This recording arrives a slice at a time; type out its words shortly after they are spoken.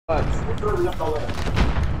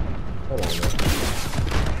Hold on, man.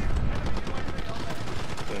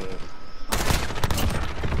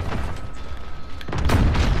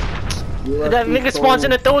 That nigga spawns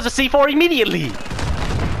in and throws a C4 immediately.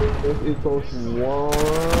 This equals 1.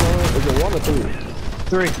 Is it 1 or 3?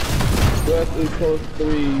 3. This equals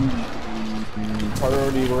 3.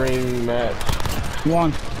 Priority ring match.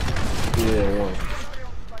 1. Yeah,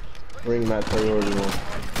 1. Ring match priority 1.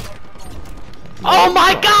 Oh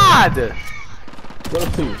my god! What a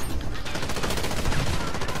 2.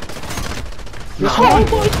 Oh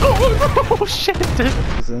my god! Oh shit!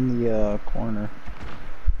 He's in the corner.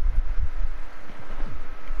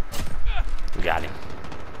 Got him.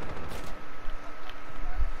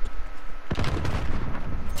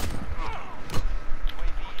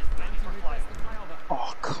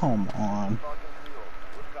 Oh, come on.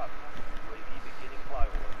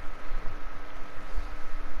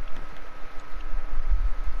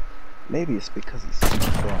 Maybe it's because he's so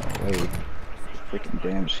far away. Freaking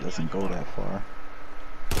damage doesn't go that far.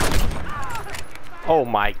 Oh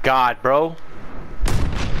my god, bro.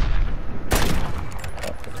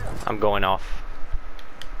 I'm going off.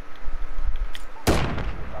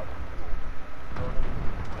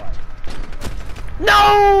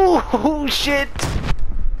 No! Oh shit!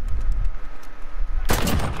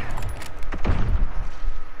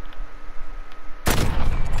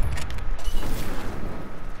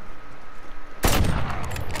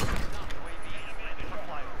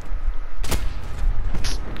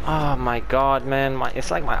 Oh my god, man,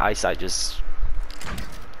 it's like my eyesight just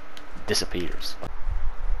disappears.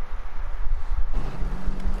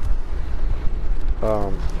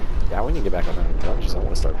 Yeah, we need to get back up on the couch. I want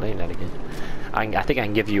to start playing that again. I think I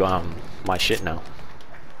can give you my shit now.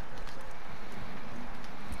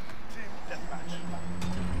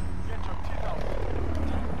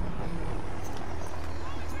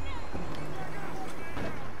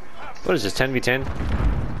 What is this, 10v10?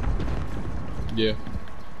 Yeah.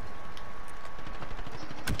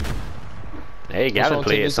 Hey, Gavin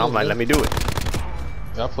play it, so I'm like, let me do it.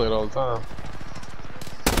 Yeah, I play it all the time.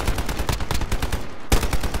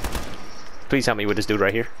 Please help me with this dude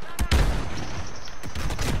right here.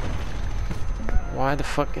 Why the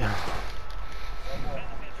fuck?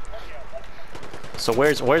 So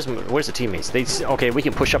where's the teammates? Okay, we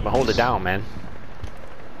can push up and hold it down, man.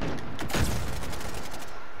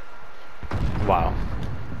 Wow.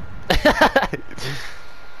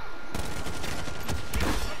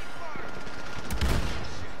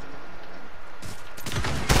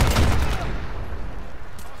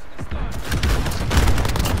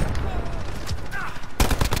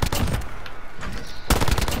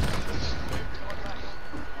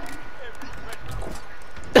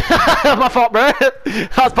 My fault, bro. I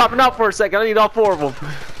was popping out for a second. I need all 4 of them.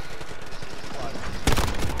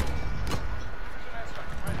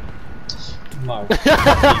 My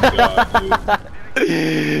God,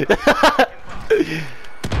 dude.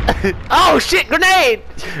 Oh shit! Grenade!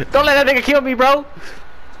 Don't let that nigga kill me, bro.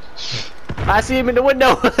 I see him in the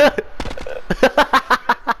window.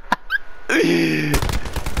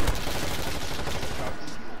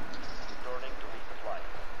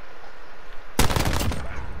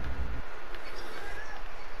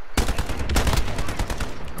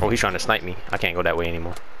 Oh, he's trying to snipe me. I can't go that way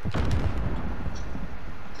anymore.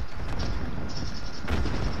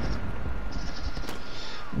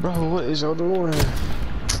 Bro, what is y'all doing?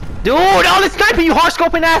 Dude, all this sniping, you hard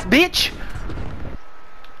scoping ass bitch!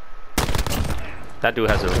 That dude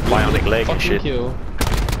has a bionic leg and shit. Kill.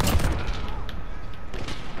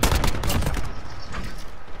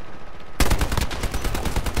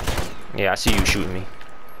 Yeah, I see you shooting me.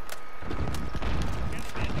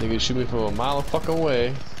 Nigga shoot me from a mile of fucking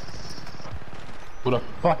way. With a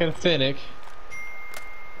fucking Fennec.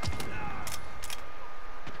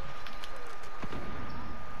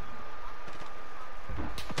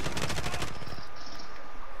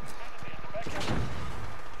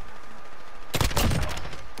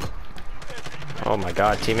 Oh my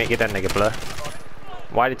god, teammate, get that nigga, bro.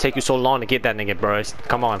 Why did it take you so long to get that nigga, bro?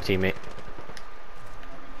 Come on, teammate.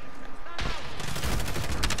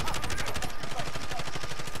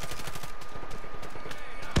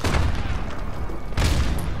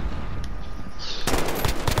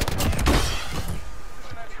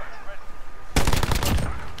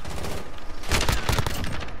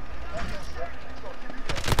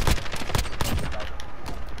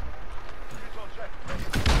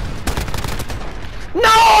 No,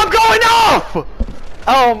 I'm going off!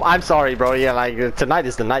 Oh, I'm sorry, bro. Yeah, like, tonight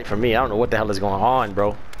is the night for me. I don't know what the hell is going on,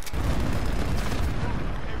 bro.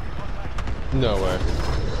 No way.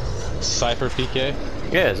 Cypher PK?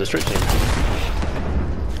 Yeah, it's a street team.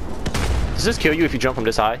 Does this kill you if you jump from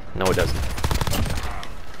this high? No, it doesn't.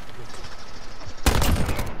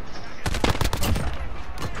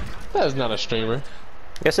 That is not a streamer.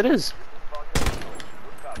 Yes, it is.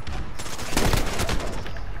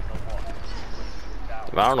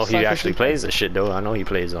 I don't know if he actually plays this shit though. I know he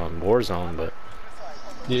plays on Warzone, but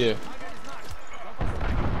Yeah.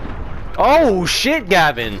 oh shit,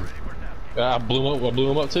 Gavin! I blew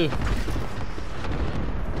him up too.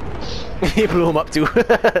 He blew him up too.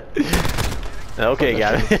 Okay,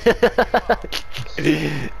 Gavin.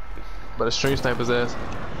 But a stream snipe his ass.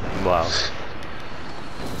 Wow.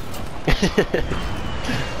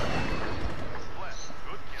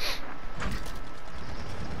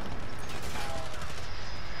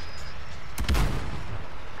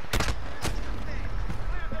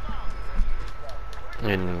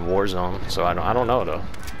 In Warzone, so I don't know though.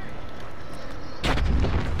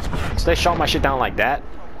 So they shot my shit down like that,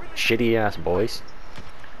 shitty ass boys.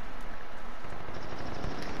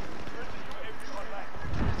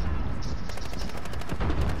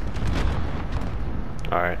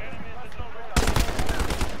 All right.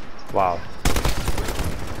 Wow.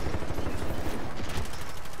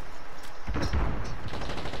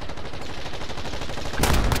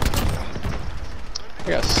 I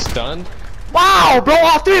got stunned. Wow, bro,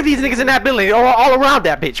 all three of these niggas in that building, all around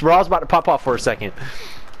that bitch, bro. I was about to pop off for a second.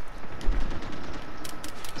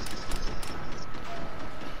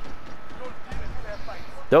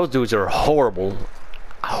 Those dudes are horrible.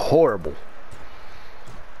 Horrible.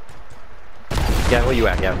 Yeah, where you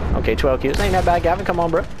at, Gavin? Okay, 12 kills. Ain't that bad, Gavin. Come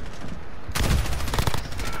on, bro.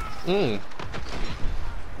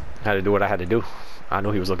 Had to do what I had to do. I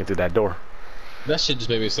knew he was looking through that door. That shit just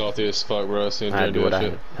made me salty as fuck, bro. As soon as I had to do what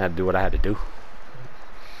shit. I had to do what I had to do.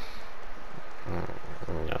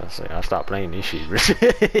 I stopped playing this shit.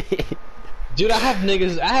 Dude, I have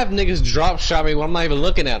niggas drop shot me when I'm not even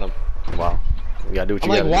looking at them. Wow. You gotta do what you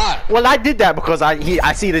gotta I'm like, why? do. Well, I did that because I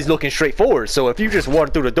see this looking straight forward. So if you just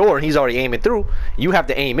walk through the door and he's already aiming through, you have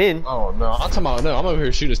to aim in. Oh no, I'm talking about no. I'm over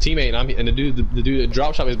here shooting his teammate, and the dude that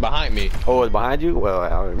drop shot me is behind me. Oh, it's behind you?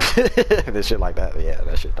 Well, this shit like that, yeah,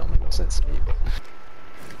 that shit don't make no sense to me.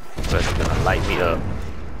 But that's gonna light me up.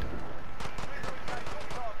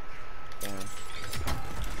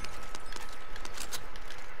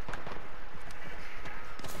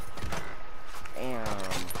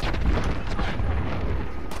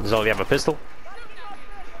 Does all you have a pistol?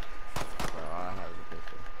 Oh, I have a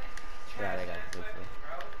pistol. Yeah, they got a pistol.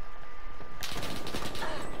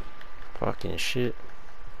 Fucking shit.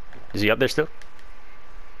 Is he up there still?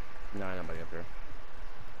 No, nobody up there.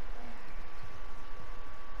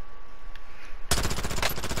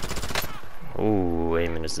 Ooh,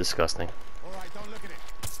 aiming is disgusting. Alright, don't look at it.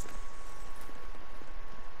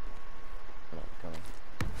 Come on.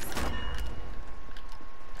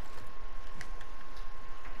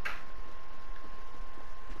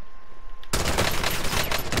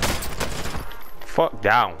 Fuck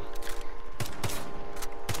down.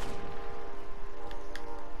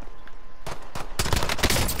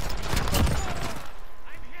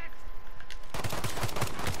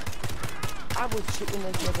 I was shooting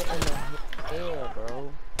this nigga in the air,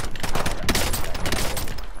 bro.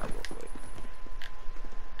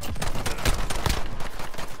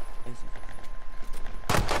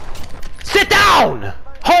 Sit down!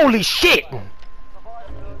 Holy shit!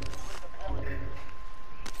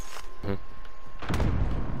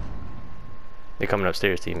 They're coming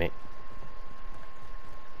upstairs, teammate.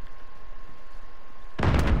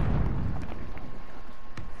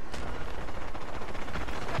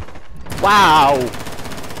 Wow!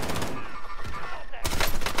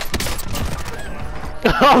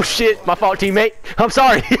 Oh shit, my fault, teammate. I'm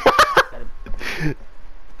sorry.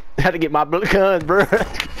 Had to get my guns, bro.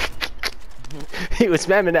 He was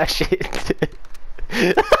spamming that shit.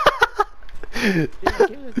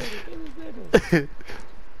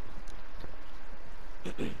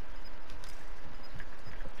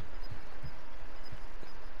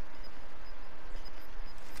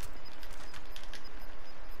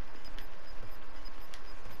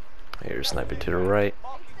 Here's sniper to the right.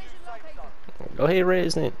 Go ahead,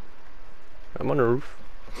 raise it. I'm on the roof.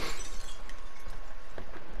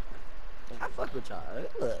 I fuck with y'all.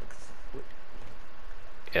 It looks.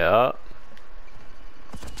 Yeah.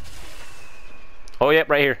 Oh, yep,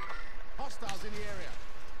 right here. Hostiles in the area.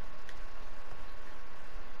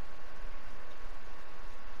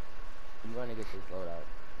 You wanna get this load out?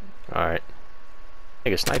 Alright.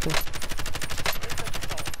 Nigga sniping?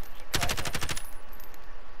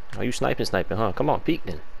 Oh, you sniping, huh? Come on, peek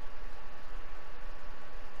then.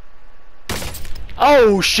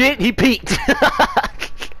 Oh shit, he peeked.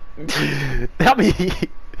 Help me.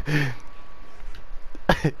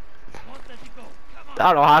 I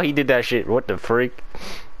don't know how he did that shit. What the freak?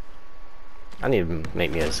 I need to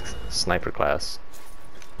make me a sniper class.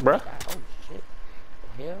 Bruh. Oh shit.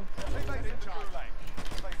 The hell?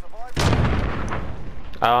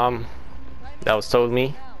 That was told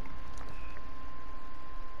me.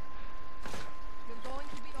 You're going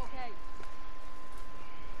to be okay.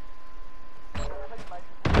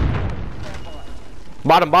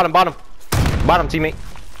 Bottom, bottom, bottom. Bottom, teammate.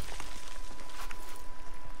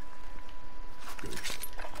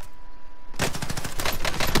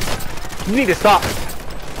 You need to stop.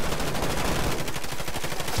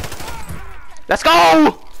 Let's go!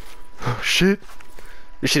 Oh, shit.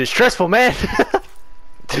 This shit is stressful, man.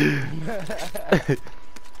 Alright,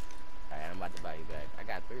 I'm about to buy you back. I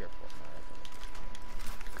got 3 or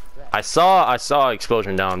 4. I saw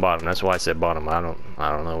explosion down bottom. That's why I said bottom. I don't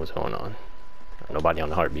know what's going on. Nobody on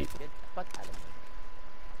the heartbeat. Get the fuck out of me.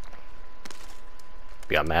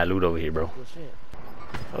 We got mad loot over here, bro. Oh shit.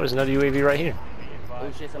 Oh, there's another UAV right here. Oh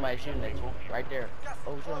shit, somebody shooting at you. Right there.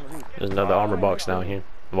 Oh shit on the roof. There's another armor box down here.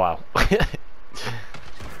 Wow.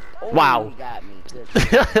 Oh, Wow. He got me.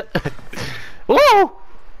 Good. Woo!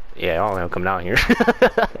 Yeah, I don't know, come down here.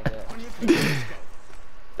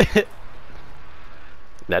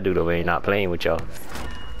 That dude over here not playing with y'all. Damn,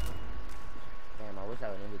 I wish I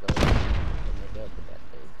would never go and make up with that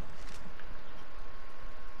thing.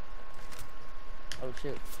 Oh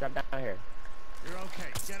shit, drop down here. You're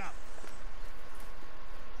okay. Get up.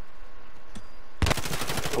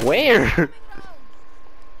 Where?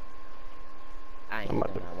 I ain't I'm done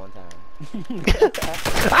about that one time.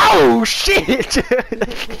 Oh shit!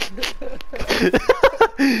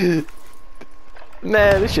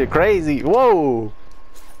 Man, this shit crazy. Whoa!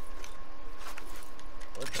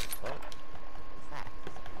 What the fuck?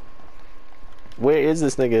 Where is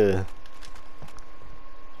this nigga?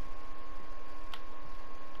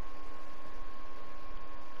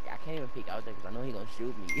 Yeah, I can't even peek out there because I know he gonna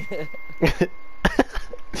shoot me.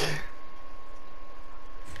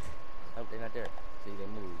 Oh, they're not there. See, they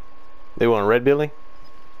moved. They want red building?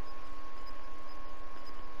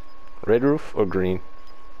 Red roof or green?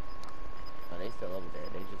 No, they still over there.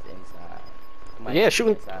 They just inside. Yeah,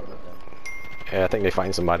 shooting. Inside with them. Yeah, I think they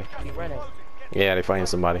find somebody. Keep running. Yeah, they find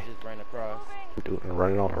somebody. Just run across. Dude,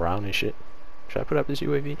 running all around and shit. Should I put up this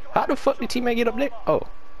UAV? How the fuck did teammate get up there? Oh.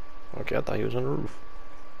 Okay, I thought he was on the roof.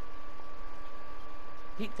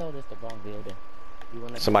 He told us the wrong building. You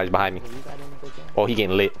wanna Somebody's behind me. You got any good guns? Oh, he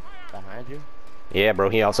getting lit. Behind you? Yeah, bro,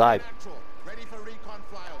 he outside. Central. Ready for recon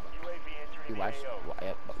flyover. You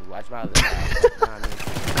watch my other side. Nah, I mean,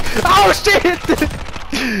 Oh shit! I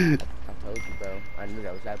told you, bro. I knew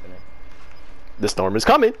that was happening. The storm is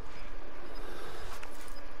coming.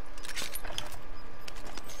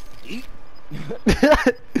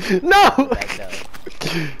 No! Back up.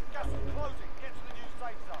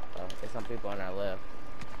 There's some people on our left.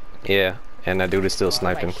 Yeah, and that dude is still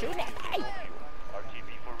sniping. Like, shoot at me.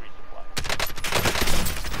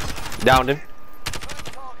 Downed him.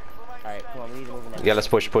 Alright, come on, we need to move in that Yeah, let's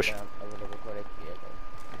push, push. Over there before they get there.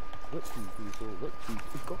 What two people? What two?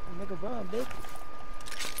 Go make a run, bitch.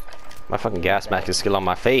 My fucking gas mask is still on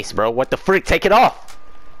my face, bro. What the freak? Take it off!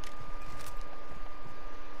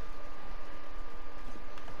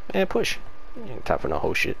 Man, push. You ain't time for no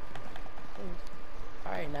whole shit.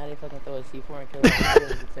 Alright, now they fucking throw a C4 and kill us at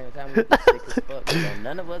the same time. We just sick as fuck. So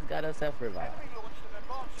none of us got us self-revive.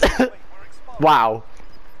 Wow.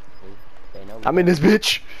 They know we I'm in this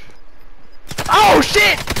bitch. Oh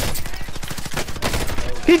shit!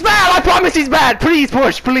 He's bad! I promise he's bad! Please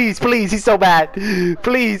push! Please, please! He's so bad!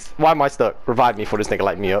 Please! Why am I stuck? Revive me for this nigga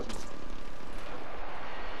light me up.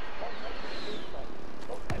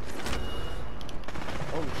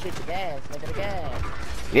 Oh shit, the gas. Look at the gas.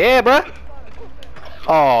 Yeah, bruh.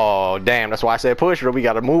 Oh, damn. That's why I said push, bro. We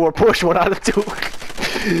gotta move or push, one out of two.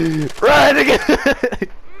 Run again!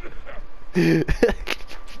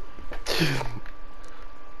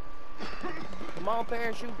 Come on,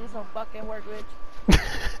 parachute. Do some fucking work, Rich.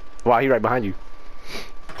 Wow, he right behind you.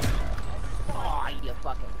 Oh, you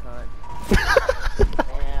fucking cunt.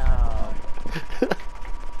 Damn.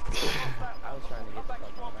 I was trying to get the fuck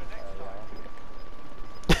on my car,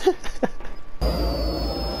 y'all.